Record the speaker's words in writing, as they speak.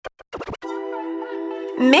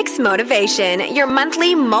Mix Motivation, your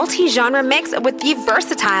monthly multi-genre mix with the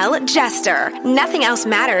versatile Jester. Nothing else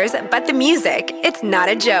matters but the music. It's not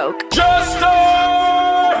a joke. Jester!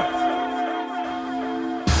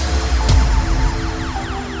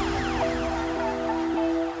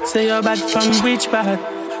 Say you're bad from which part?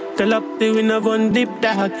 Tell up the winner gun dip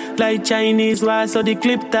dog. Like Chinese wall so the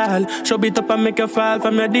clip tall. Show it up and make you fall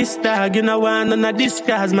from your disc dog. You know one none of this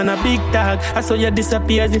cause, man a big dog. I saw you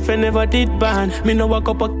disappear as if I never did ban. Me no walk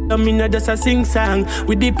up a me no just a sing song.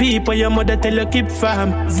 With the people your mother tell you keep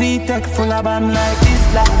farm. Z-Tech full of bomb like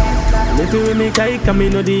Islam. And if you make I come, me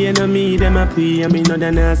know the enemy. Them a pray and me know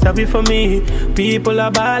they not sorry for me. People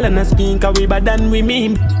are ball and a skin cause we bad than we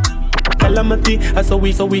mean. Calamity, I saw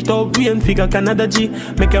we talk we and figure Canada G.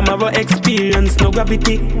 Make them have a experience, no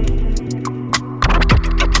gravity.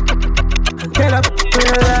 Tell up, we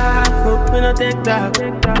no laugh, we no take that.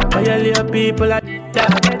 Violate people like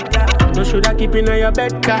that. No shoulda keep in your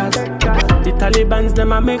bed cause the Taliban's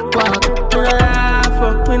them a make walk. We no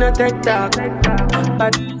laugh, we no take that.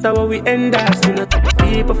 But that's how we end us. You know,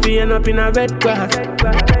 people feeling up in a red grass.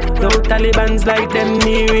 Yo, Taliban's like them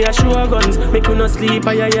need reassure guns. Make you no sleep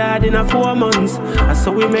at your yard in a 4 months. That's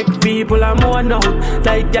how we make people a more now.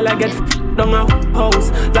 Like y'all get down a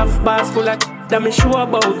house. Laugh bars full of that me sure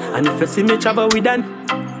about. And if you see me travel with an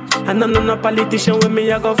and no politician with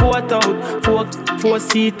me I go vote out. Four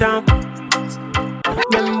seat and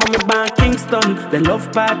remember me born Kingston. The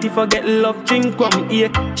love party forget love drink rum.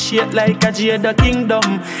 Eat shit like a Jada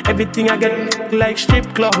Kingdom. Everything I get like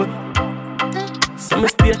strip club. So me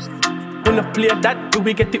stay, when I play that,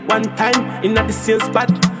 we get it one time in the same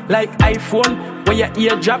spot, like iPhone, where your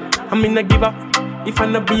ear drop. I mean I give up if I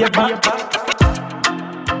not be a back.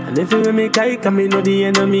 And if you make I come, me know the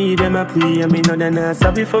enemy, them a pray, and me know they not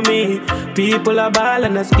sorry for me. People are ball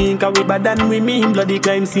and a skin, cause we bad than we mean. Bloody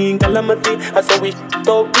crime scene, calamity. I saw we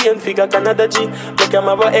talk we and figure Canada G. Make them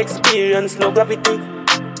have a experience, no gravity.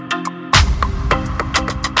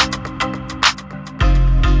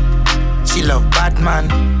 She love bad man.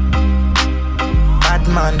 Bad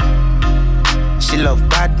man. She love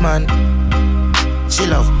bad man. She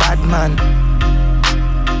love bad man.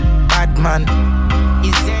 Bad man.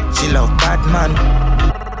 She love bad man.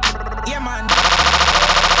 Yeah man.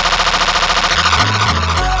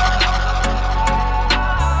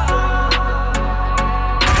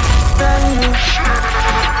 Brand new.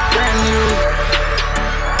 Brand new.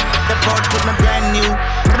 The boat with my brand new.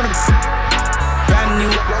 Brand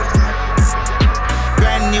new.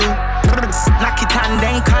 Brand new. Knock it and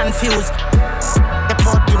then confused. The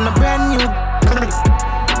pot with my brand new.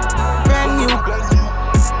 Brand new.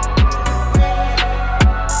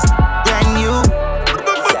 Brand new.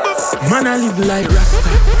 Man I live like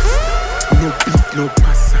Rasta. No beef, no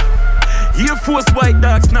pasta. Air Force white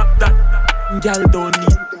dog snap that. Girl don't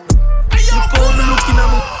need. Look how me looking at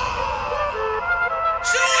me.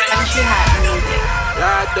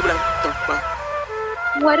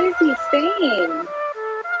 What is he saying?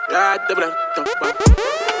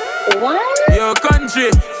 What? Yo, country.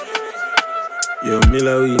 Yo,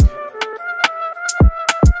 Miller.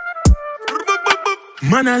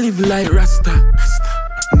 Man, I live like Rasta.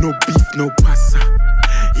 No beef, no pasta.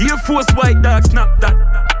 Air Force white dog snap that.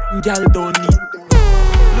 Girl don't need.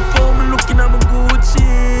 Look how me looking at my Gucci.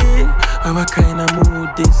 How kind of mood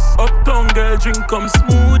this? Uptown girl drink come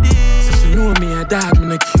smoothie. So she know me a dog,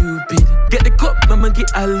 me a Cupid. Get the cup, I'ma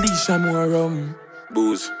get a leash and more rum.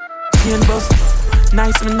 Booze. Chain bust.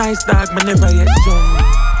 Nice, me nice dog, me never yet drunk.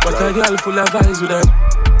 But a girl full of eyes with her.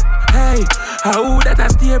 Hey, how that a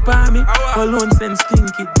stare by me? Alone send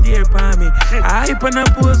stinky dear by me. I hype and a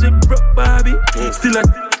pose with broke Barbie. Still a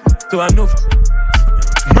to enough.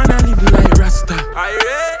 Man I live like Rasta.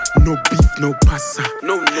 No beef, no pasta.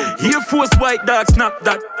 No. Air Force white dog snap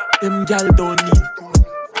that. Them gal don't need.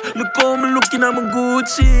 Look how me looking at my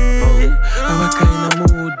Gucci. How kind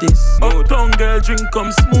of mood this? Uptown girl drink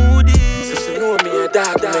come smoothie. So she know me a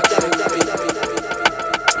dog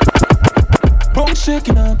Bone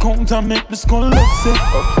shaking and count and make the skull upset.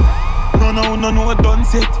 No, I done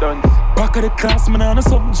set. Back of the class, man, on a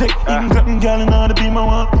subject. England girl and all the be my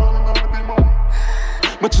one.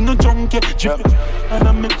 But you no drunk yet, drift and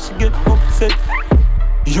I make she get upset.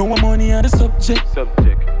 You want money on the subject.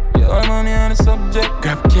 You want money on the subject.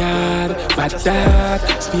 Grab card, bad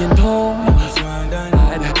dad, spin home.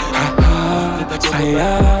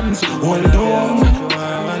 Science, hold on.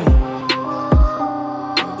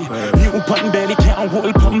 You pun belly, can't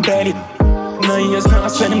hold pun belly. No years now,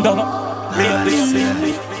 send him down.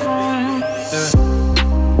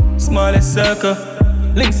 Smallest circle.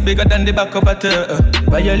 Links bigger than the back of a turtle.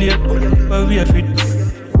 Violate, but we are fit.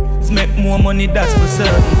 Make more money, that's for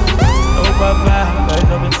certain. Oh, Baba,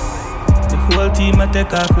 guys of it. The whole team I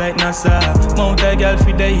take off like NASA. Mount a girl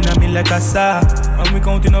fi day inna me like a saw. And we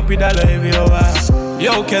counting up with dollar every hour.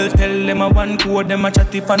 Yo, Kel, tell them a one code. Them a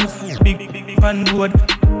chatty pan food, big pan road.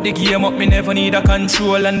 The game up, me never need a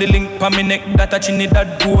control. And the link pa me neck, that a chinny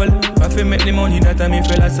that goal. I fi make the money, that a me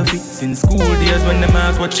philosophy. Since school days when them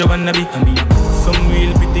ask what you wanna be, I mean, some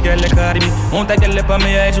real pretty girl like Cardi B. Mount a girl up on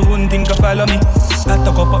me eye, she wouldn't think of follow me. I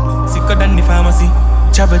talk up, sicker than the pharmacy.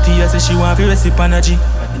 Charity, I say she want fi recipe energy.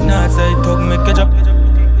 At the north side, talk make a job.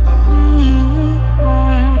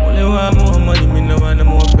 Only want more money, me no want no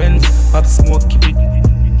more friends. Pop smoke, keep it.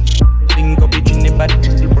 Think up it in the bad.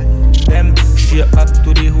 Them straight back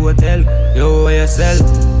to the hotel. Yo, where you sell?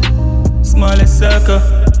 Smallest circle.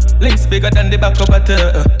 Links bigger than the back of a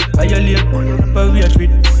turtle. Violate, but wait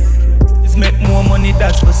with. Just make more money,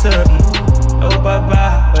 that's for certain. Oh,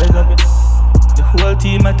 Baba, rise up it. The whole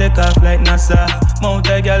team I take off like NASA. Mount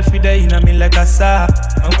a girl fi day inna me like a saw.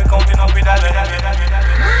 And we counting up with a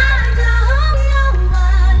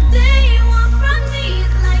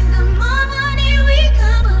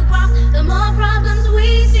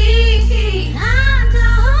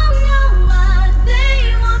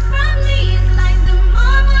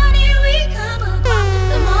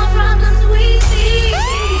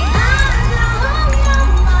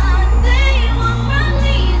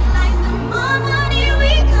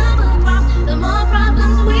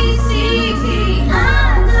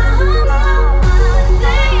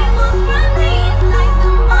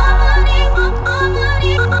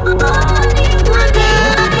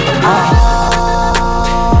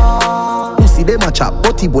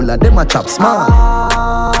Bola, them a chop smart.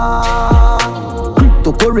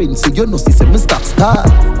 Cryptocurrency, you know, see me stop start.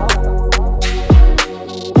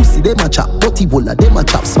 Pussy, them a chop, body bola, them a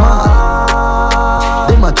chop smart.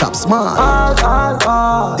 Them a chop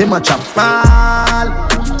smart. Them a chop smart.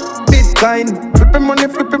 Bitcoin, flipping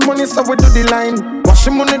money, so we do the line.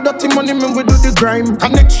 Washing money, dirty money, man, we do the grime.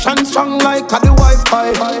 Connection strong like a the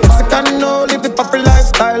Wi-Fi. Mexican, no, live the proper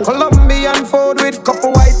lifestyle. Colombian food with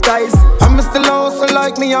couple white guys. I'm still also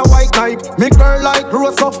like me a white knight. Me girl like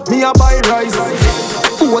Rosa, me a buy rice.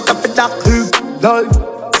 What up with that life?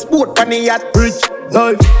 Sport on the yacht, rich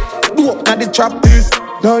life. Do up na the trap piece,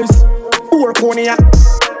 nice. Poor pony yacht.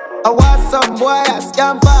 I want some boy a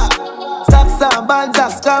scamper. Stocks and bands a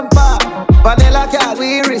scamper. Vanilla cat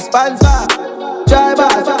we responsible.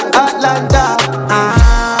 Drivers Atlanta.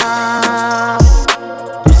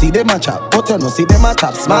 You see them a chop, but you no see them a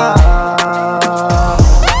chop smart.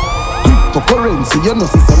 Cryptocurrency, you know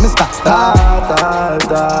see some start.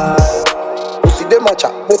 You see them a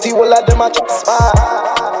chop, but you all of them a chop smart.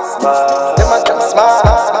 Them a chop smart.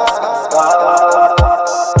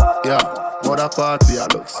 Yeah, how that party a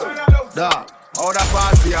look so? Da, how that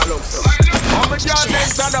party a look so? How much y'all then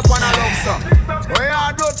stand up on a look so? What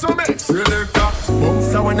y'all do to me? Selector,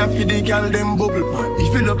 bounce when I feel the girl them bubble pan.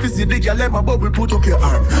 If you love to see the girl them a bubble, put up your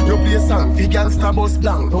arm. You play song fi girl star bus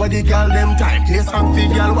blank. How the girl them time, play song fi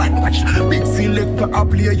girl white. Watch, big selector a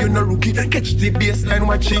play, you no rookie. Catch the baseline,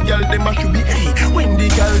 watch the girl them a should be. Hey, when the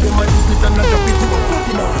girl them a dip it and a drop it, you a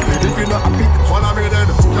floating on. If you not happy, follow me then.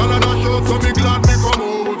 Girl a dash out, so me glad me come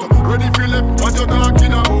out. Ready for left, what you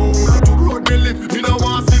talking about? Road me lit, me no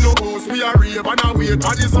want see no house. We a rave and a wait,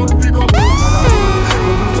 and the sun pick up.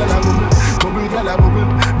 Bubble gala bubble,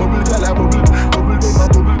 bubble gala bubble, bubble gala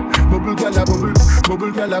bubble, bubble gala bubble,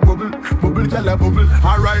 bubble gala bubble, bubble gala bubble, bubble gala bubble.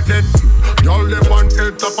 Alright then, y'all them on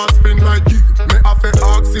head top and spin like it. Me have to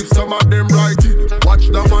ask if some of them right it. Watch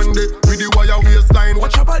the Monday with the wire waistline.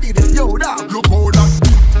 Watch your body then, yo da. Look how that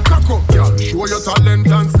cock up, y'all. Show your talent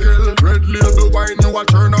and skill. Red label wine, you a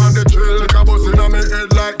turn on the trail. Like a bus inna me head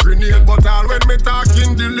like grenade, but all when me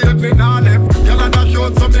talking delayed me nah left. Y'all a dash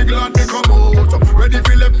out, so me glad me come out. Ready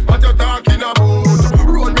for left, what you talking about?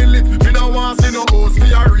 Road me lit, me no want see no host.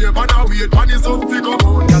 Me a rave and a wait, and the sun fi come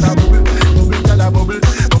out. Gala bubble, bubble gala bubble,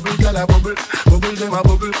 bubble gala bubble, bubble dem a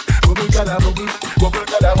bubble, bubble gala bubble, bubble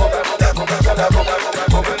gala bubble, bubble gala bubble,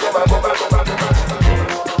 bubble dem a bubble.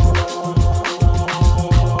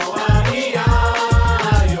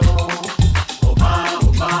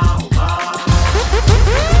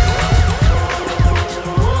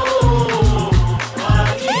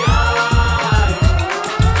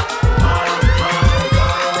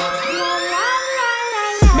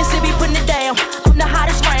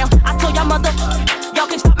 Y'all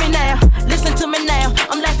can stop me now, listen to me now.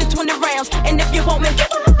 I'm lasting 20 rounds, and if you want me,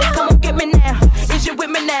 then come and get me now. Is you with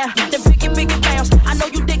me now? Then biggie bounce. I know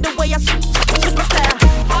you dig the way I switch my style.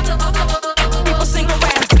 People sing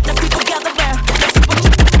around, the people gather round. Let's see what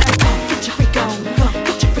you can. Get your freak on,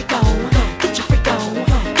 get your freak on, get your freak on,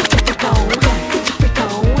 get your freak on.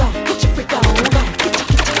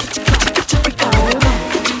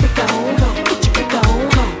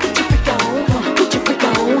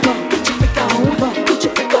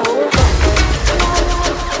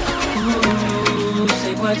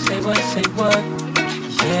 what, say what, say what.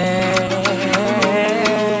 Yeah,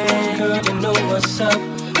 girl, you know what's up.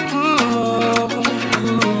 Ooh,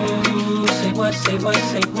 say what, say what,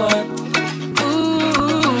 say what.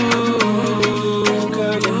 Ooh,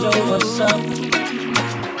 girl, you know what's up.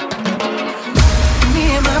 Me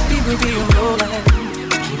and my people be rolling,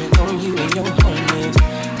 keeping on you and your homies.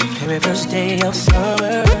 The very first day of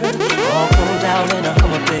summer, all cold out in a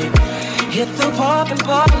Hummer, babe. Hit the park and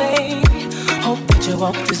parlay. Hope that you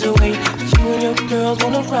walk this way. You and your girls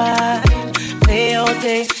wanna ride. Play all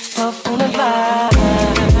day, up on the line.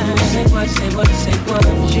 Say what, say what, say what.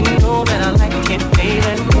 You know that I like it,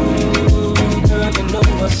 baby. Ooh, girl, you know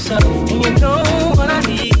what's up. And you know what I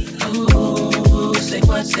need. Ooh, say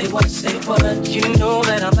what, say what, say what. You know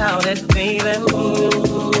that I'm out it, baby.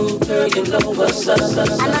 Ooh, girl, you know what's up.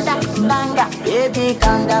 Another banger. Baby,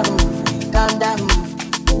 calm down, calm down.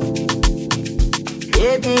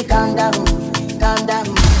 Baby, calm down, calm down.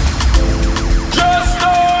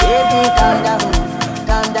 Baby, calm down,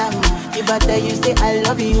 calm down. If I tell you say I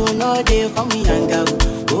love you, no day for me, young girl,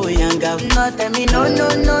 oh young girl. No tell me no, no,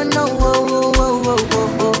 no, no, oh, oh, oh, oh,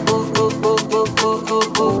 oh, oh, oh, oh, oh, oh, oh,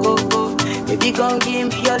 oh, oh, oh. Baby, gon' give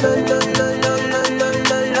me your lo, lo, lo, lo, lo, lo,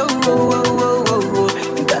 lo, lo, oh, oh, oh, oh, oh.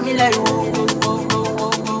 You got me like oh, oh, oh, oh,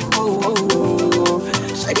 oh, oh, oh, oh.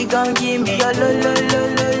 Shawty gon' give me your lo, lo, lo,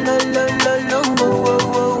 lo, lo, lo, lo, lo, oh,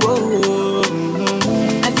 oh, oh,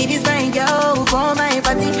 oh. I see this fine girl for my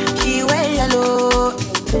party, she wear yellow.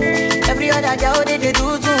 Every other girl they do too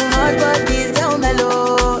much, but this girl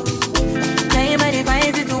mellow. Now in my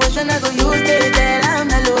divine situation, I go use the tell I'm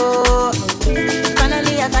mellow.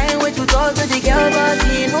 Finally I find way to talk to the girl, but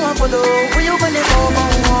she no one follow. When you gonna go for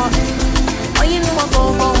one? Oh, you know I go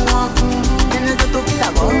for one. Then I start to feel a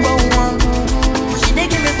bum bum one. She dey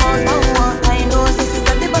give me small small one. I know so she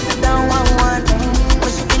start to bust it down one one.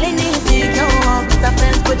 But she feeling insecure, cause her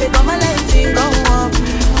friends put it on my life, she go up.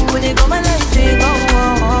 Put it on my life, she go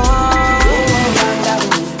up. Calm down,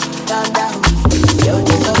 calm down. Yo,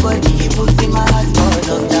 this somebody puts in my heart for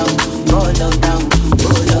lockdown, for lockdown,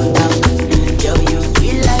 for lockdown. Yo, you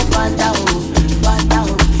feel like fun down, fun down.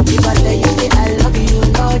 If I tell you say I love you,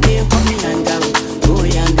 no day for me, young girl, oh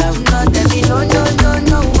young girl. No tell me no, no, no,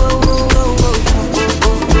 no, oh, oh, oh, oh,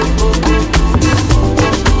 oh, oh, oh, oh, oh.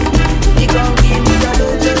 You gon' give me your lo,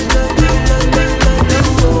 lo, lo, lo, lo, lo, lo,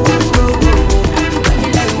 oh, oh, oh, oh. Got me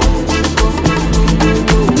like oh, oh, oh, oh,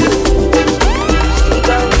 oh, oh, oh. You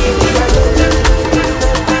gon' give me your lo, lo, lo, lo,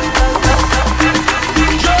 lo,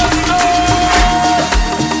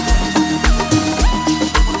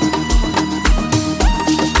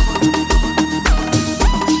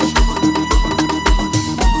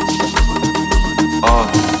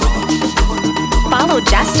 Follow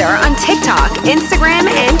Jester on TikTok, Instagram,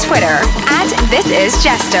 and Twitter at This Is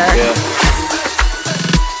Jester. Yeah.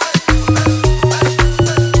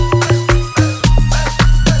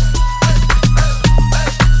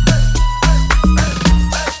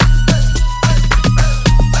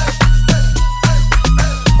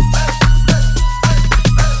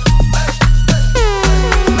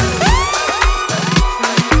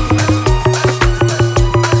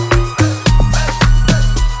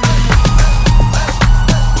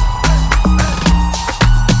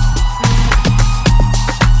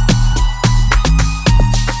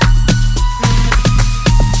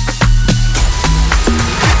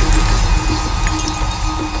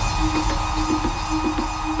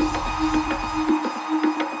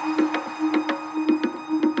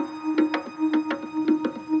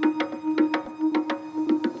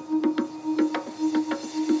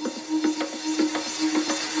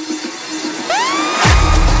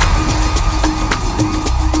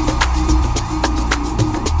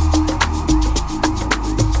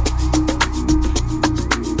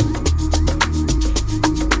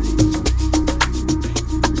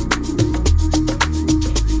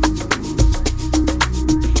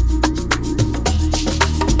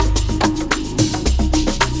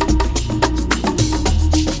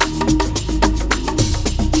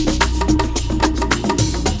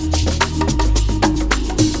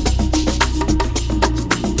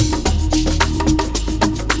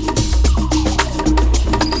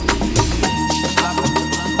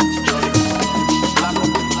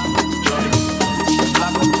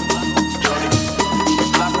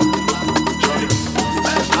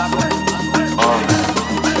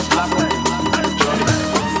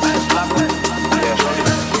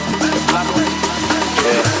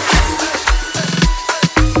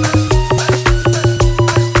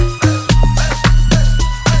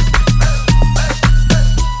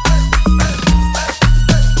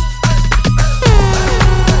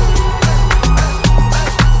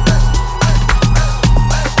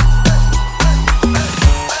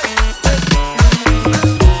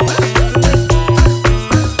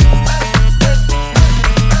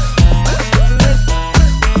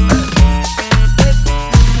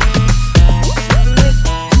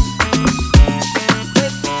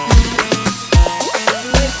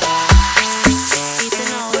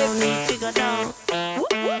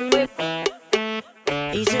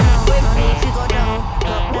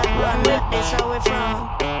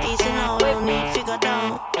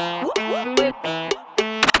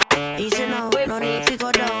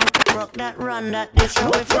 that this where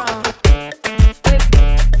we from.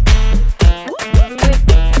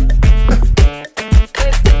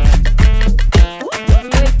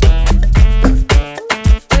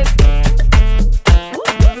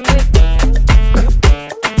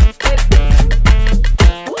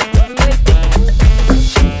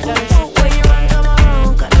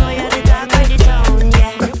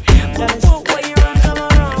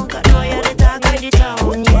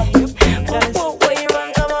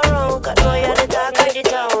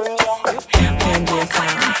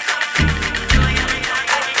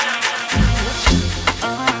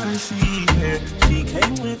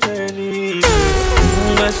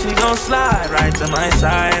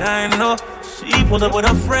 Pulled up with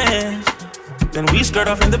her friends, then we skirt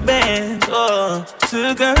off in the band. Oh,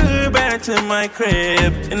 took her back to my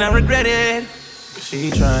crib, and I regret it. Cause she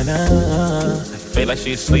tryna feel like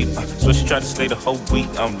she asleep, so she tried to stay the whole week.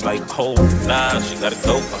 I'm like, oh, nah, she gotta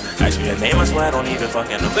go. Ask me her name, I swear I don't even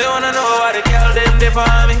fucking know. They wanna know why the girl them dip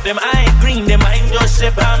on me. Them I ain't green, them I ain't just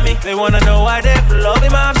sip on me. They wanna know why they love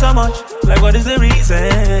him off so much. Like, what is the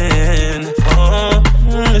reason?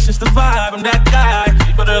 It's just the vibe, I'm that guy.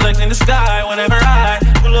 She put her legs in the sky whenever I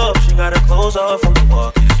pull up. She got her clothes off from the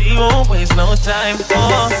walk. She won't waste no time.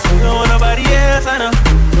 No nobody else I know,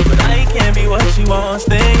 but I can't be what she wants.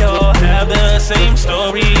 They all have the same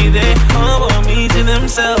story. They all want me to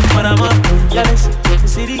themselves, but I'm a jealous. The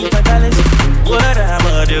city, my palace. What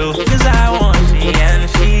I'ma do? Cause I want she and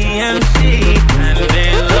she and she, and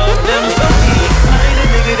they love them so deep. I ain't the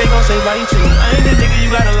nigga they gon' say right to. I ain't the nigga you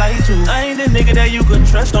gotta lie to. I ain't the nigga that you could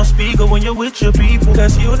trust on speaker when you're with your people.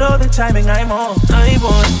 Cause you know the timing I'm on. I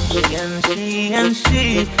want she and she and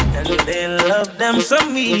she, and they love them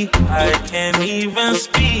some me. I can't even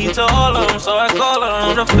speak to all of them, so I call her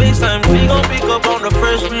on the FaceTime. She gon' pick up on the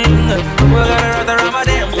first ring. We got her right around my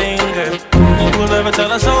damn finger. Who will ever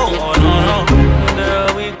tell us so? Oh no, no,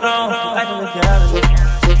 girl, we grown. I can look at it.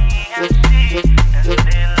 And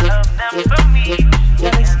they love them for me.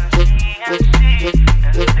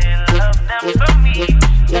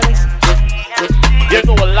 You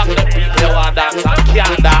know a lot of people want dance and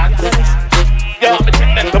can't dance. You want me to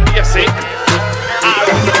take them to basic?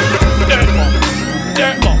 Dirt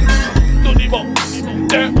box, to the box.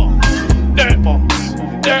 Dirt box, dirt box,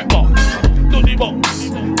 dirt box, to the box.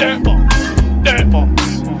 Dirt box, dirt box,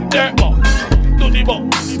 dirt box, to the box.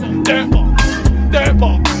 Dirt box, dirt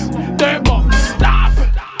box, dirt box. Stop!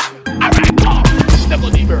 Alright, come! Let go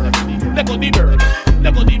the bird, let go the bird,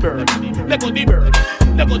 let go the bird, let go the bird,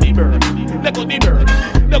 let go the bird, let go the bird,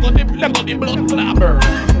 let go the blood clot bird,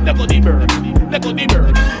 let go the bird, let go the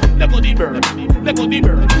bird, let go the bird, let go the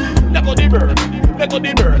bird, let go the bird, let go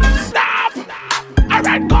the bird. Stop!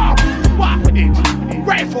 Alright, go! Walk with it,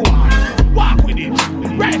 right for one. Walk with it,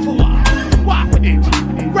 right for one. Walk with it,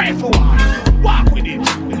 right for one. Walk with it,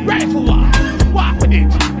 right for one. Walk with it,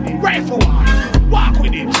 right for one. Walk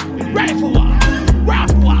with it, right for one. Walk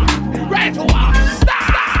for one, right for one.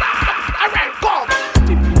 Stop! Alright, go!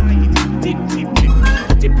 Tip, tip, tip,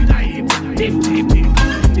 tip, tip, tip, tip, tip,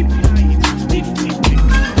 tip, tip, tip, tip, tip, tip.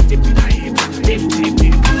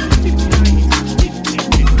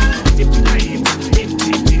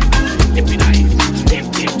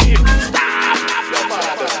 Tip,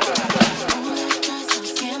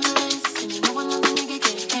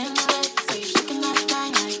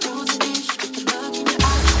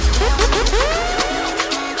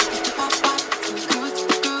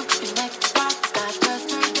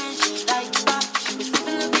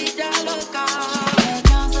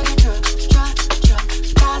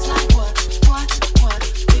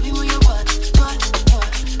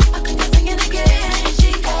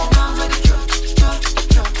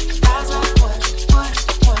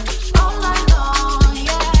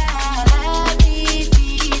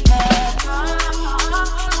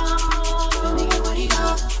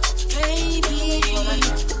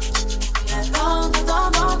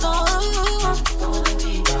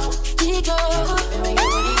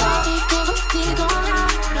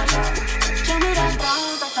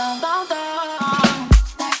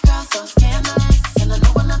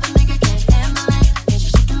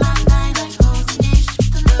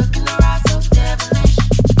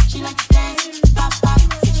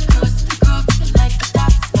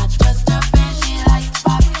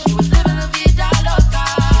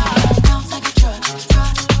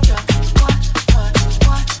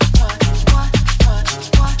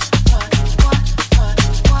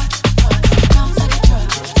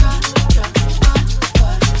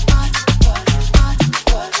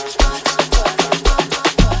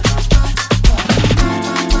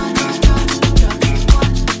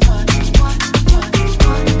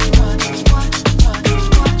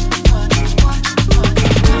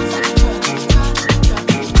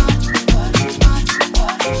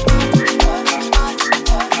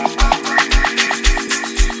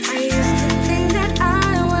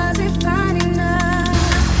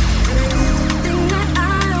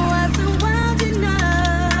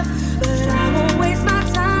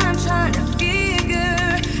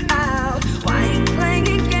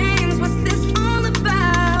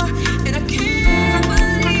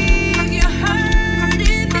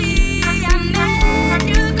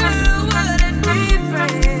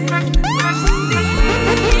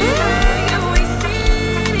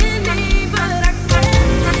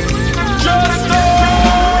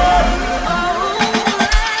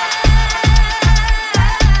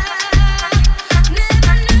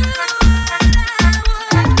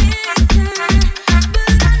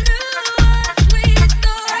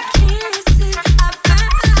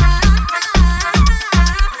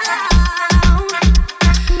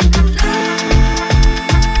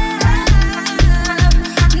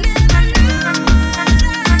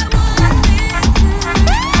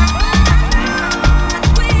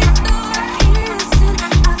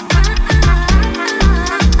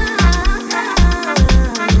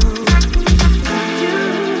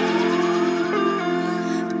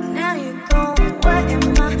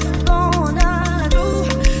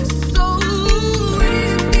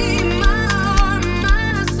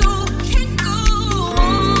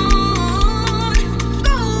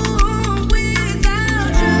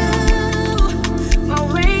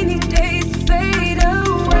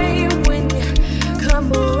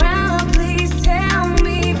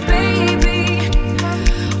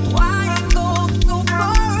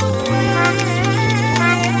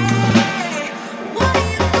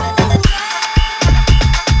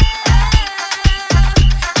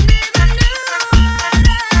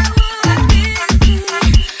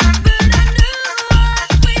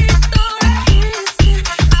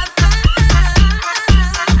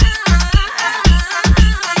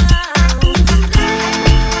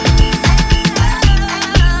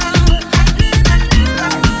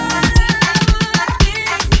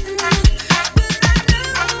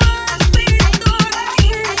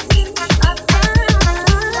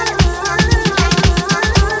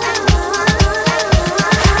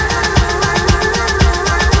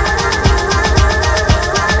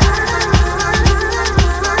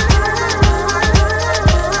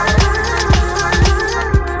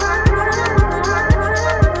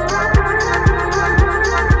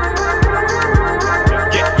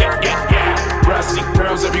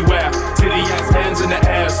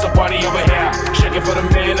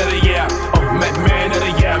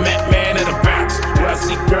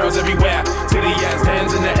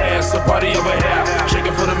 party over here.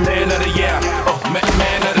 Shaking for the man of the year. Oh,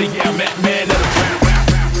 man of the year, man of the year.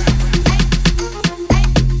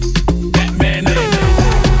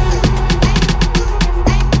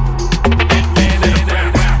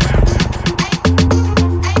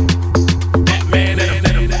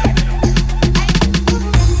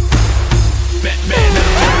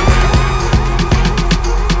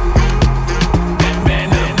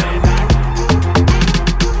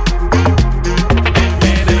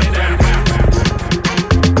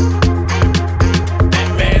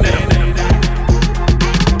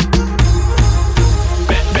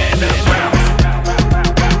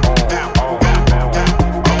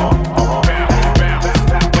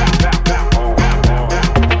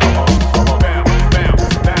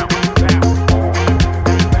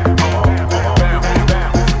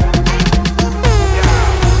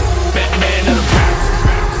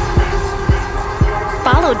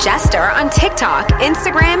 Jester on TikTok,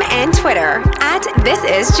 Instagram, and Twitter at This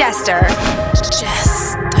Is Jester.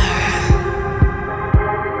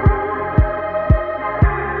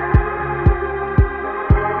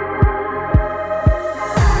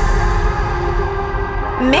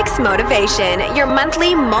 Mix Motivation, your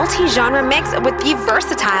monthly multi-genre mix with the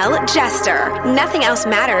versatile Jester. Nothing else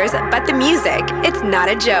matters but the music. It's not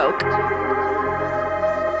a joke.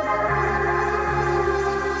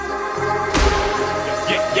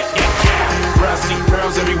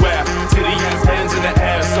 Girls everywhere, titty ass, hands in the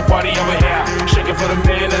air, so party over here, shaking for the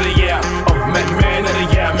man of the year. Oh, man of the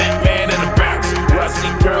year, man in the bounce. I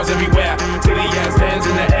see girls everywhere, titty ass, hands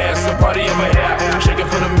in the air, so party over here, shaking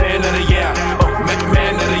for the man of the year. Oh,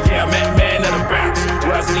 man of the year, man in the bounce.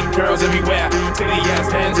 I see girls everywhere, titty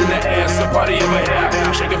ass, hands in the air, so party over here,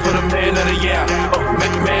 shaking for the man of the year. Oh,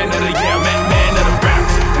 man of the year, man in the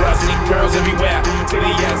bounce. I see girls everywhere,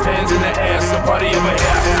 titty ass, hands in the air, so party over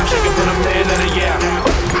here, shaking for the man of the year.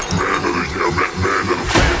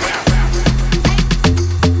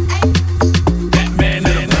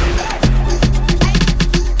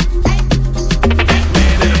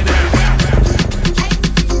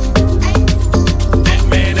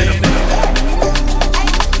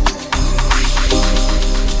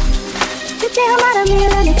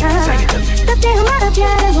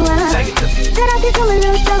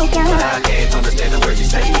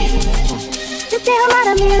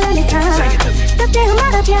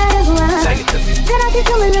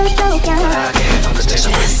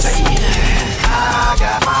 I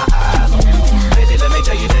got my eyes on you. Baby, let me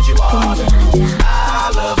tell you that you are the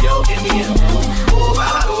I love your Indian. Oh,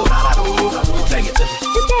 take it to me.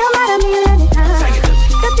 Take it to me.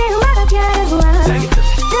 Take it to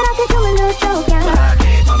me. I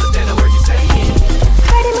can't understand the word you're saying.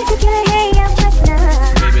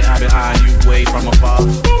 Baby, I've been eyeing you way from afar.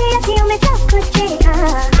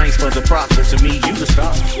 Thanks for the props, but to me, you the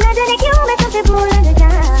star.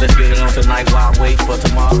 Let's get it on tonight while I wait for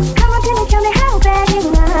tomorrow. Come on, tell me how bad you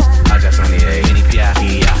are. I got Tony A, any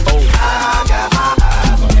P.I.P. Oh, I got my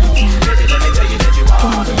eyes on you. Baby, let me tell you that you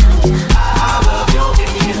are the I love your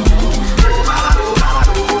Indian.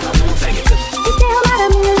 Take it to me. Take it to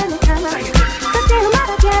me.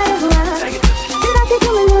 Take it to me.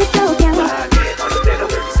 I can't understand a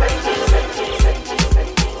word you say.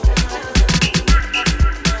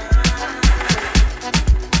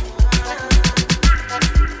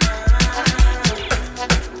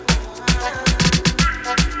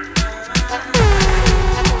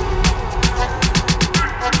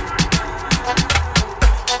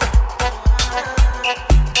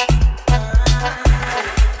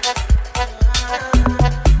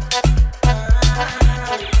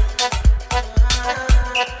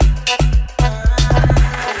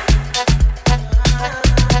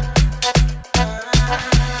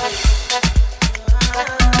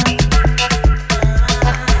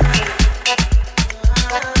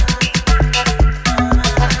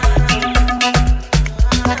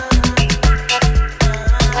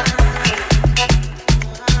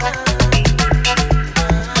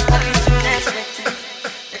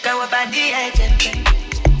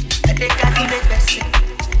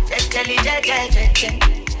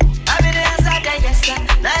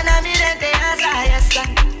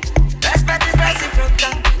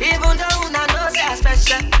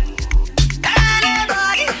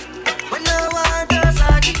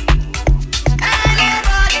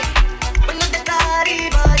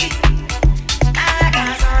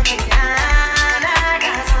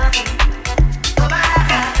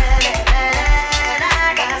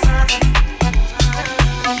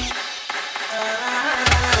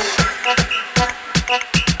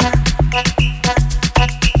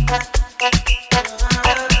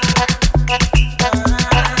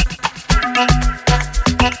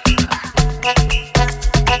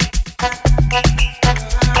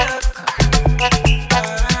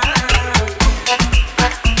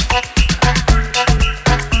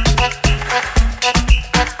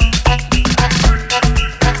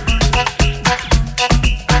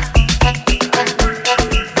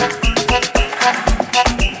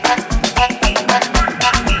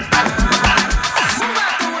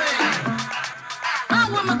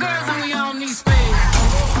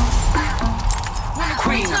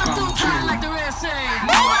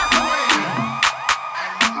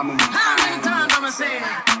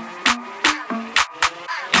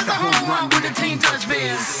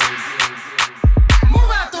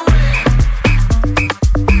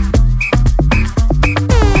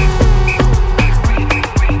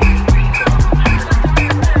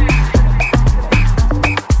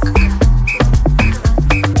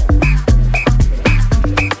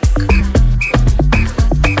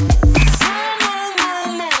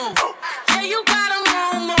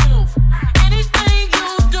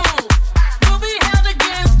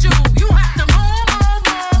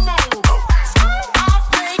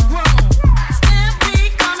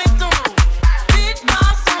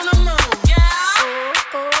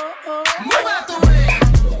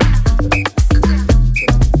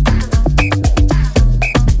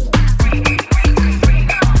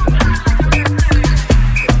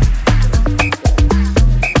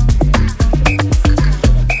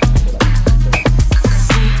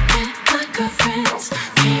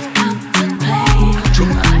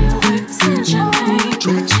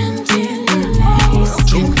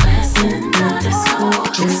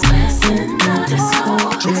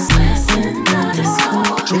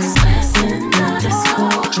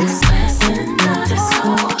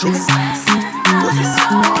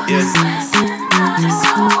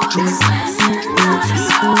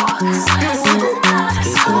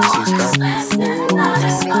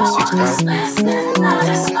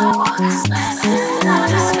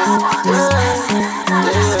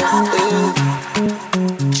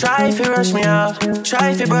 Try if you rush me off, try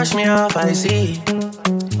if you brush me off, I see.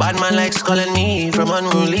 Bad man likes calling me from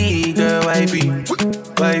unruly. Girl, why be?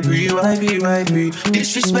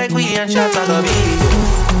 Disrespect we and shots I love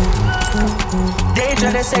you. They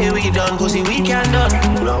try to say we done, pussy we can done.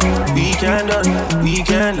 No, we can done, we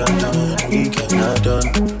cannot done, we cannot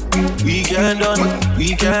done. We can done,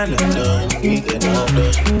 we cannot done, we cannot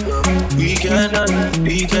done. We can done,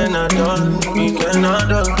 we cannot done, we cannot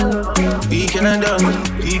done. We cannot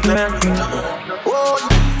done, we cannot done.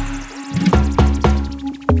 Whoa.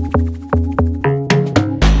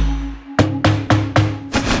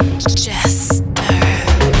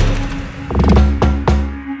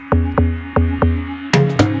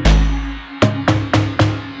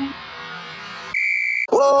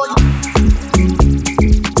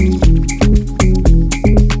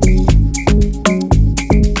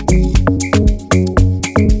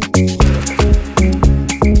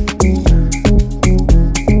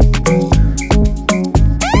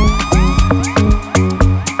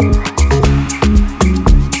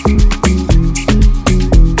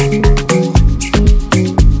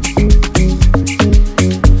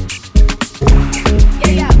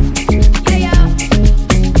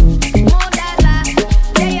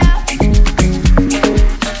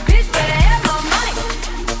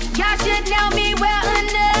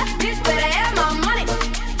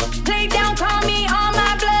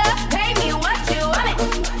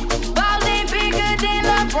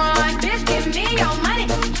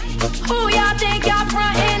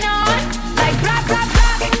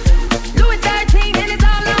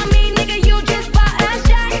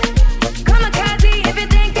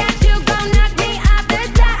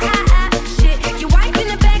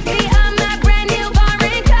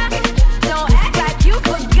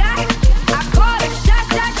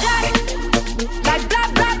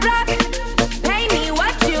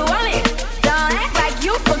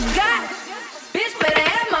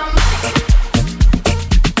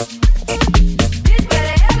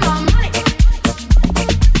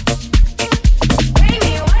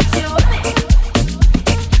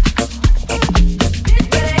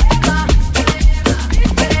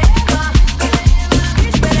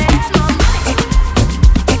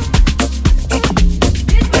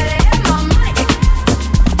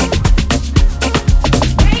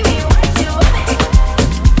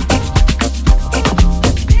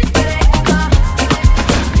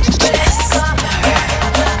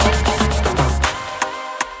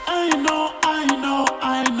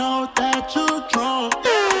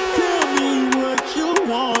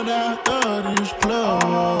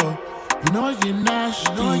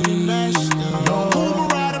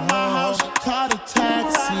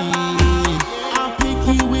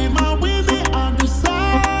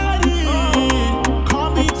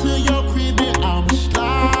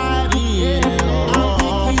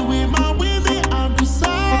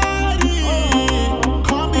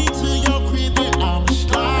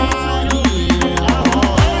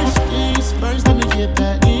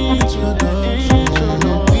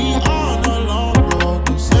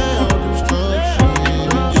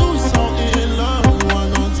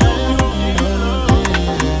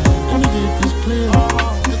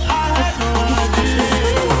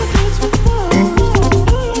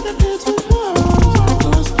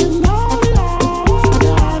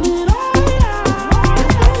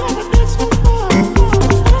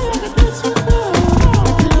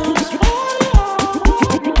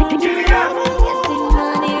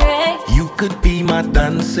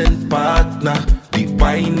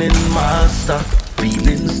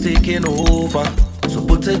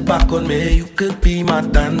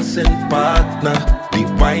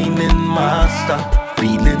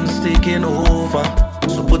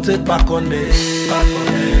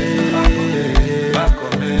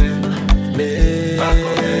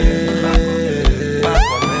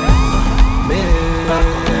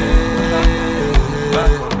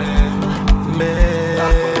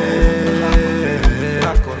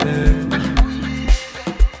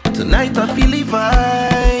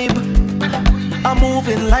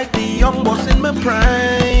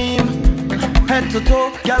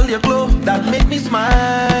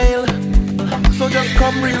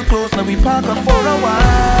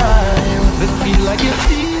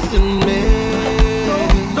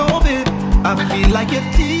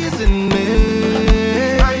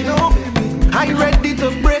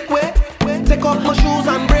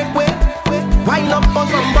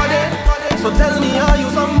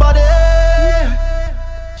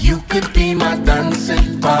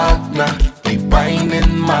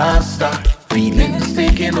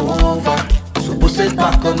 it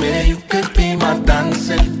back on me. You could be my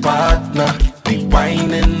dancing partner, the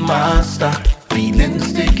whining master.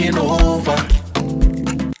 Feelings taking over.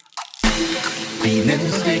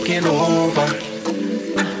 Feelings taking over.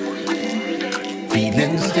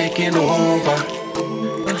 Feelings taking over.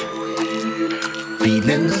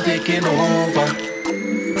 Feelings taking over.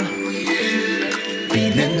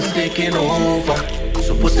 Feelings taking over.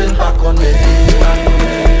 So put it back on me. Back on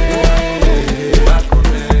me. Back on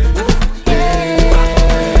me.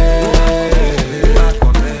 Back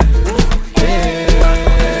on me.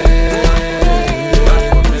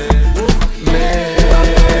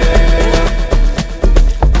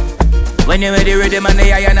 When you with the rhythm and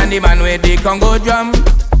the iron and the man with the Congo drum,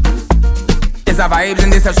 it's a vibes in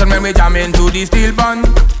the session when we jam into the steel bun.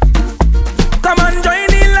 Come on, join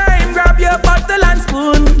the line, grab your bottle and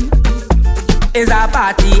spoon. It's a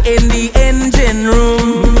party in the engine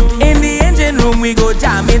room. In the engine room we go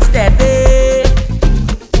jam it steady.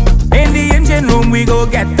 In the engine room we go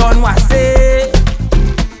get on wase.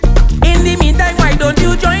 In the meantime, why don't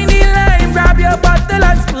you join the line, grab your bottle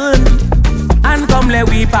and spoon, and come let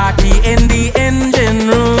we party in the engine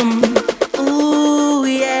room. Ooh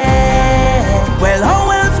yeah. Well, how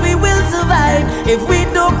else we will survive if we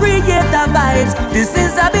don't create the vibes? This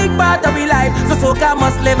is a big part of our life, so soca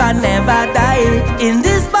must live and never die. In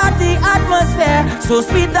this party atmosphere, so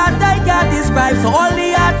sweet that I can't describe. So all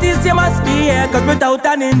the artists you must be here, cause without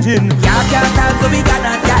an engine can't start, so we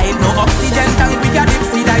cannot guide. No oxygen tank, we got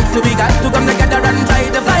dipsy dive. So we got to come together and try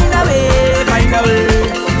to find a way, find a way.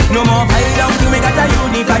 No more fight down till we got a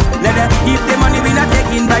unify. Let them keep the money, we not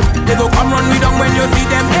taking vibe. They go come run we down when you see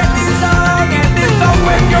them. Get this song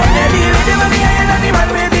when you're ready. With the money and the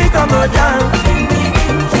man with the Congo down.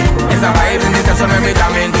 It's a vibe in the session when we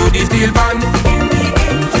jam into the steel band.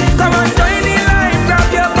 Come on, join the line,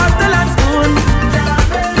 grab your bottle and spoon.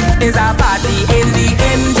 It's a party in the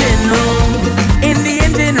engine room. In the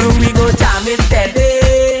engine room we go jam it steady.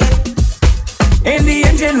 In the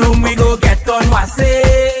engine room we go get on wase.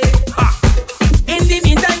 In the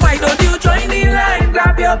meantime, why don't you join the line,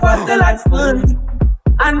 grab your bottle and spoon,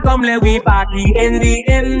 and come let we party in the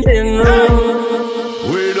engine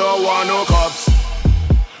room. We don't want no cups.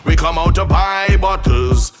 We come out to buy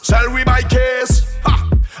bottles. Sell we buy case.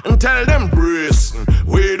 And tell them brace.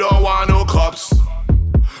 We don't want no cups.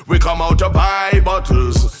 We come out to buy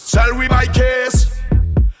bottles. Sell we buy case.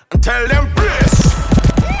 And tell them brace.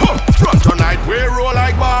 Front tonight we roll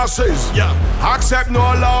like bosses. Yeah. Accept no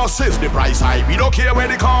losses. The price high, we don't care where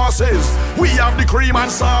the cost is. We have the cream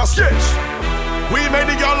and sauce. Yes. We make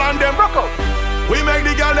the girl and them rock up. We make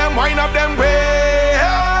the girl them wind up them way.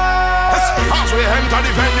 As we enter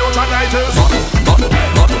the venue tonight is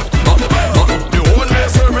the only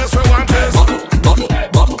service we want is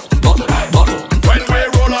when we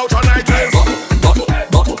roll out tonight is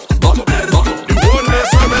the only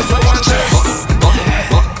service we want is.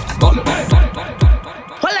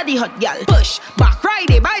 Holla the hot gal, push back, ride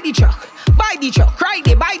it, buy the truck, ride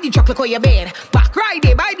it, buy the truck, look how you bend. Back, ride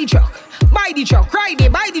it, buy the truck, ride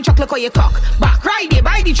it, buy the truck, look how you cock. Back, ride it,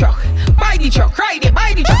 buy the truck, ride it,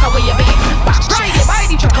 buy the truck, how you bend. Back, ride it, buy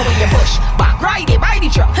the truck, how you push. Back, ride it, buy the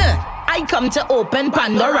truck. I come to open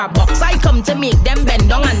Pandora box. I come to make them bend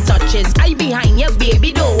down and touches. I behind you,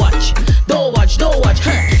 baby, don't watch.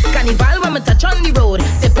 Carnival when me touch on the road.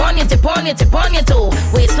 Tip on your toe.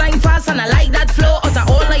 Waistline fast and I like that flow. Out of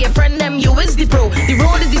all of your friend them, you is the pro. The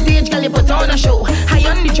road is the stage, girl, you put on a show. High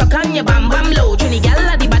on the truck and you bam bam low. Trini gal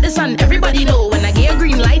at the baddest and everybody know. When I get a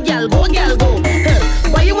green light, gal go.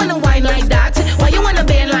 Why you wanna whine like that? Why you wanna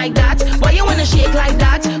bend like that? Why you wanna shake like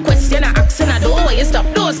that? Question I ask and I don't. Why you stop?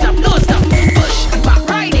 Don't stop. Push back,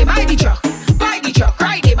 ride it, buy the truck, ride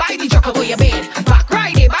it, buy the truck, how go you bend. Back,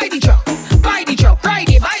 ride it, buy the truck, ride it,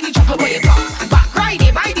 buy the truck, how go you cock. Back, ride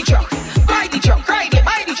it, buy the truck, ride it,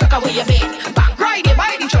 buy the truck, how go you bend. Back, ride it,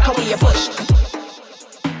 buy the truck, how go you push.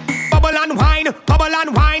 Bubble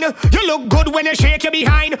and wine. You look good when you shake your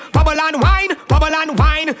behind. Bubble and wine.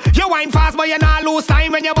 You wine fast but you not lose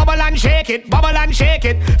time when you bubble and shake it.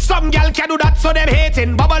 Some gal can do that so them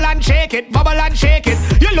hating. Bubble and shake it.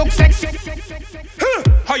 You look sexy.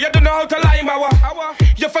 How you don't know how to lime our?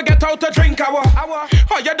 You forget how to drink our?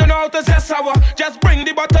 How you don't know how to zest our? Just bring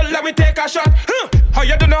the bottle, let me take a shot. How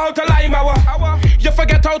you don't know how to lime our? You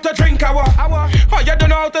forget how to drink our? How you don't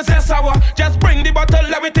know how to zest our? Just bring the bottle,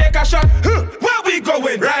 let me take a shot. Where we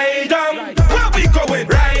going? Ride on. Where we going?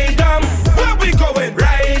 Ride on. Where we going?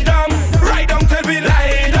 Ride on. Ride on till we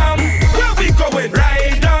lie down. Where we going?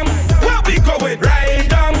 Ride on. Where we going?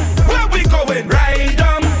 Ride on. Where we going? Ride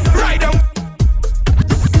on. Ride on.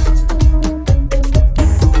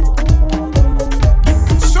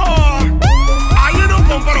 So, I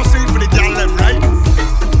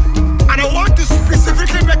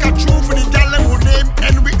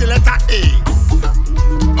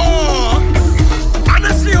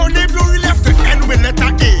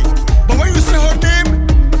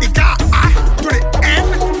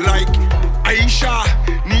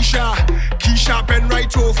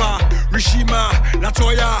right over. Rishima,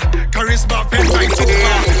 Latoya, Charisma, pen right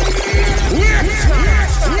over.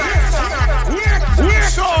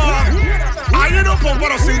 So, I end up on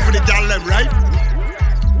what I sing for the gal them, right?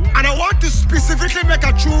 And I want to specifically make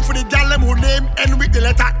a tune for the gal them who name end with the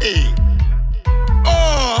letter A.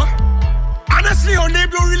 Oh, honestly, her name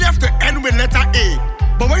don't really have to end with letter A.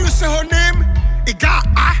 But when you say her name, it got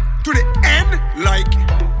A to the end, like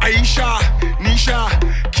Aisha, Nisha,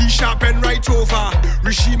 Keisha, pen right over.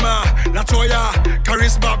 Rishima, Latoya,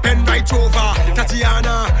 Charisma, pen right over.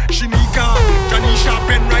 Tatiana, Shinika, Janisha,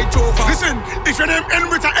 pen right over. Listen, if your name end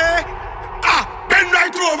with a A, pen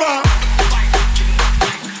right over.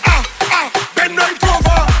 Pen right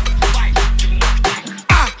over.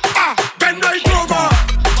 Pen right over.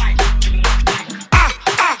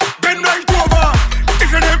 Pen right over.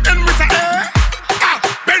 If your name end with a A,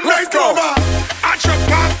 pen right over. At your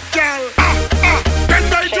back, girl. Pen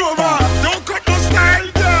right over. Don't cut no style,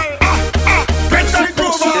 girl. Pen right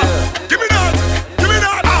over. Give me that. Give me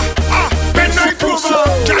that. Pen right over.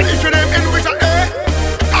 Girl, if your name end with a A,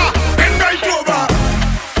 pen right over.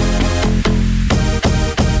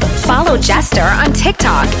 Follow Jester on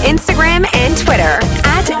TikTok, Instagram, and Twitter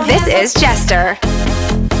at This Is Jester.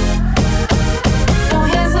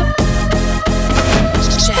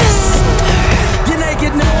 You're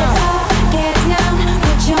naked now. Get down,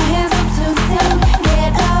 put your hands up to them.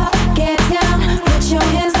 Get up, get down, put your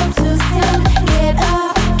hands up to them. Get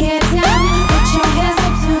up, get down, put your hands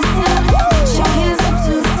up to them. Put your hands up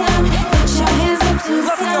to them. Put your hands up to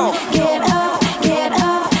them. Get up, get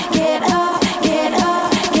up, get up, get up,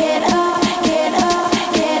 get up, get up,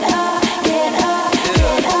 get up, get up,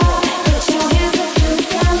 get up. Put your hands up to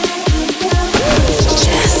them.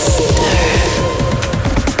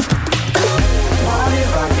 Party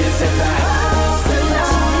rockets in the house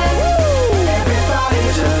tonight. Everybody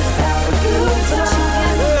just have a good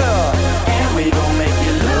time. And we gon' make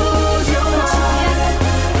you lose your mind.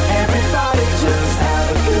 Everybody just have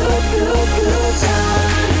a good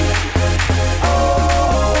time. Oh,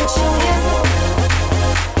 put your hands up.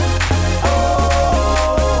 Oh,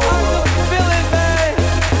 I can feel it, babe.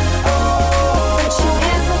 Oh, put your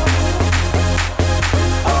hands up.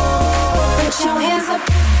 Oh, Put your hands up.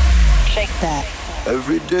 Shake that.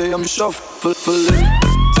 Every day I'm shuffling.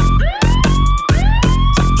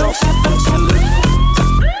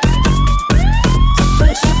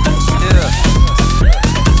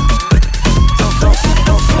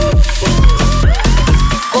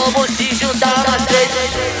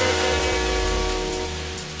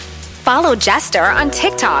 Follow Jester on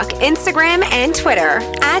TikTok, Instagram, and Twitter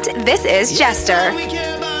at This Is Jester. All we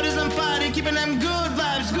care about is them party, keeping them good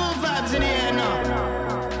vibes in the air now.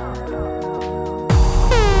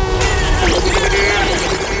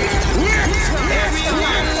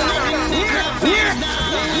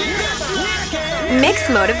 Mix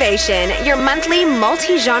Motivation, your monthly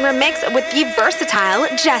multi-genre mix with the versatile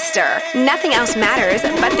Jester. Nothing else matters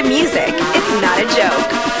but the music. It's not a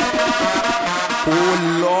joke. Oh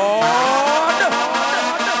Lord.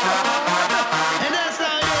 And that's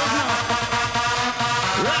how it is now.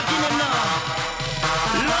 Rocking it now.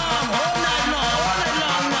 Long, all night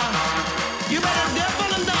long now. You better dip on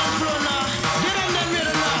the dance floor now. Get in the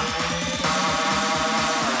middle now.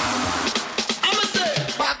 I'ma say,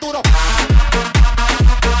 back to the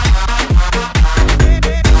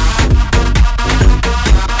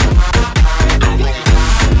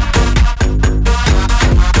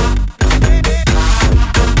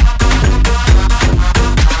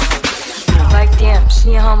she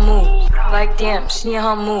in her mood. Like damn, she in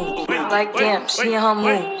her mood. Like damn, she in her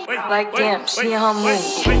mood. Like damn, she in her mood.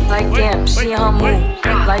 Like damn, she in her mood.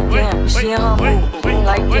 Like damn, she in her mood.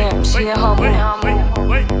 Like damn, she in her mood.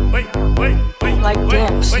 Like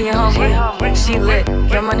damn, she in her mood. She lit,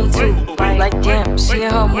 get money too. Like damn, she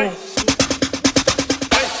in her mood.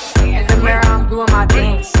 In the mirror, I'm doing my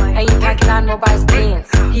dance. Ain't packing on nobody's dance.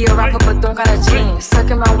 He a rapper, but don't got a chance.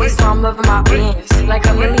 Sucking my waist, so I'm loving my bands. Like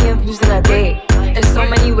a million views in a day. There's so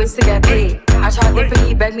many ways to get paid. I tried dipping,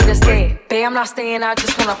 he begged me to stay. Babe, I'm not staying, I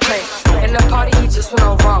just wanna play. In the party, he just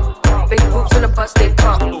wanna run. Big boobs in the bus, they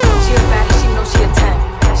pump. She a baddie, she knows she a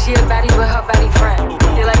 10. She a baddie with her baddie friend.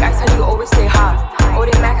 They like ice, how you always stay hot. Oh,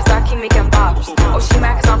 they mad cause I keep making bops. Oh, she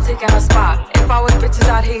mad cause I'm taking her spot. If I was bitches,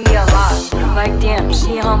 I'd hate me a lot. Like damn,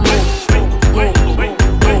 she in her mood.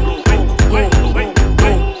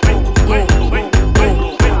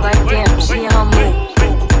 Like damn, she in her mood.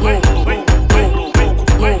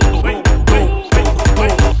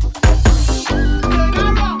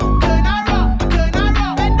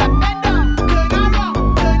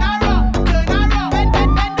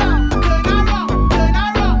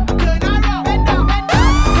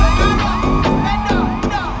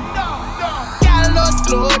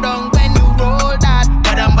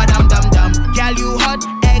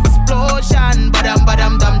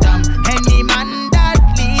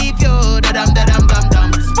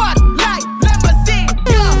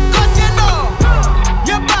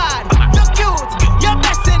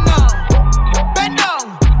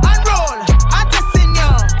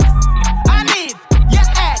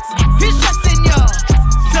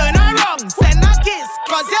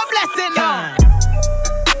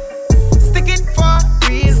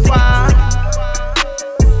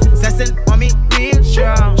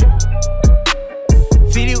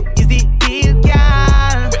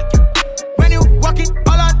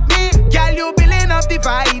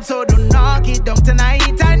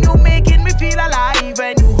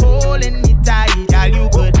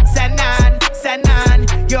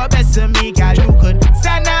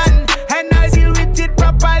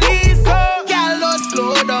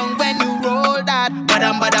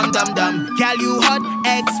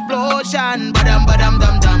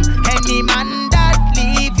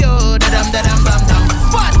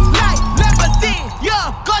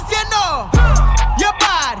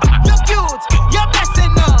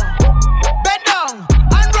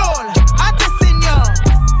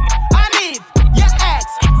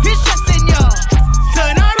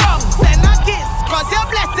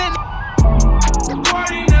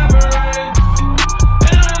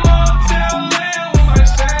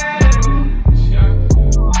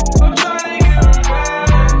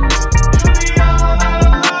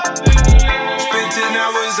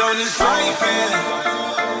 fan.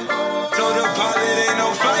 Told the pilot ain't no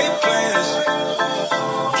flight plans.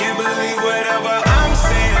 Can't believe whatever I'm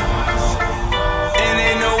saying. And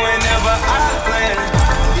they know whenever I land.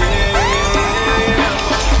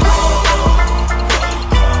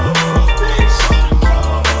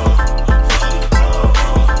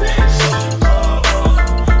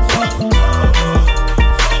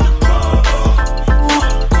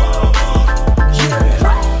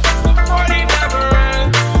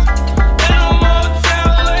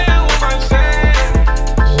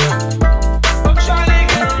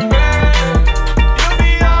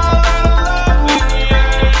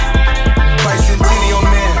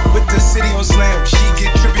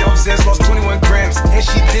 Lost 21 grams, and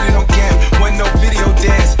she did it on cam. Wasn't no video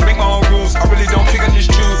dance. Make my own rules. I really don't pick up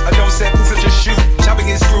just choose. I don't set in such a shoe. Shopping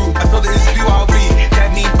is screwed. I told her it's BYOB.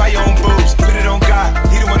 That mean buy your own boobs. Put it on God.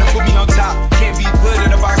 He the one to put me on top. Can't be put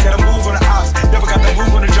in a box. Gotta move on the ops. Never got the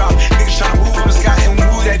move on the job. Niggas tryna move on the sky and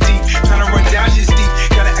move that deep. Tryna run down shit steep.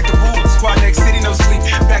 Gotta act the fool with the squad. Next city no sleep.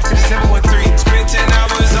 Back to the 713. Spent 10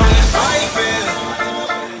 hours on this piping.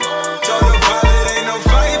 Told the pilot ain't no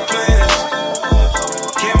flight plan.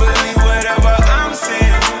 Can't believe whatever I'm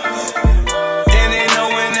saying. And they know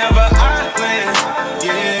whenever I land.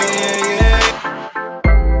 Yeah.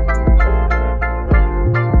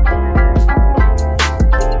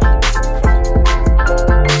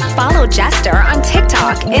 Follow Jester on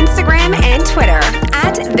TikTok, Instagram, and Twitter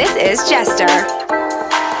 @ThisIsJester.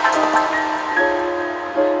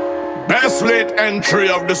 Best late entry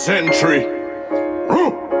of the century.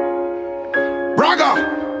 Braga.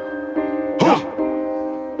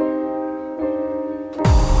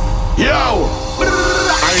 Yo,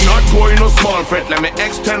 I'm not going no small fret. Let me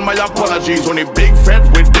extend my apologies on a big fret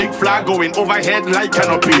with big flag going overhead like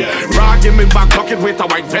canopy. Ragging me back pocket with a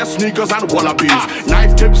white vest, sneakers and wallabies.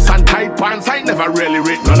 Knife tips and tight pants, I never really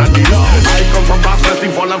rate none of these. I come from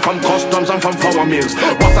Boston, fallen from customs and from flour mills.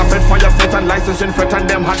 Was a fed fire fit and licensing fret and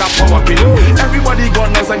them had a power bill. Everybody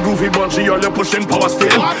gunners and goofy bunchy, all you pushing power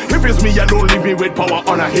still. If it's me, you don't leave me with power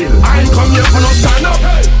on a hill. I ain't come here for no stand up.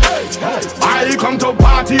 I come to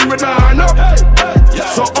party with my hand up.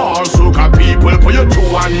 So all soca people put your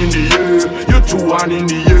 2-1 in the air. Your 2-1 in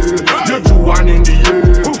the air. Your 2-1 in the air.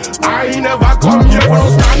 I never come here for no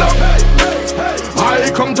stand up. I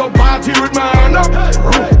come to party with my hand up.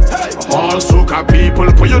 All soca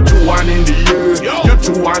people put your 2-1 in the air. Your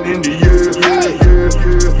 2-1 in the air.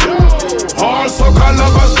 All soca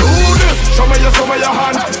lovers do this. Show me your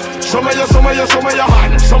hand. Show me your hand. Show me your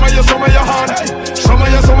hand. Show me your hand. Show me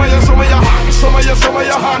your hand. Show me your hand.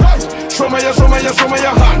 Show me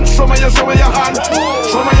your hand. Show me your hand.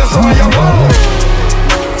 Show me your hand.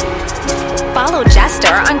 Follow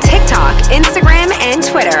Jester on TikTok, Instagram, and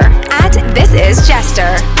Twitter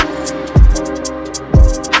 @ThisIsJester.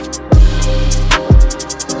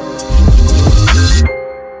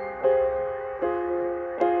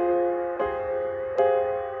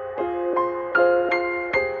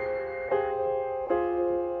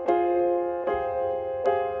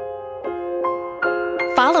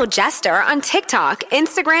 Follow Jester on TikTok,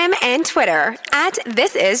 Instagram, and Twitter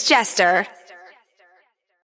 @ThisIsJester.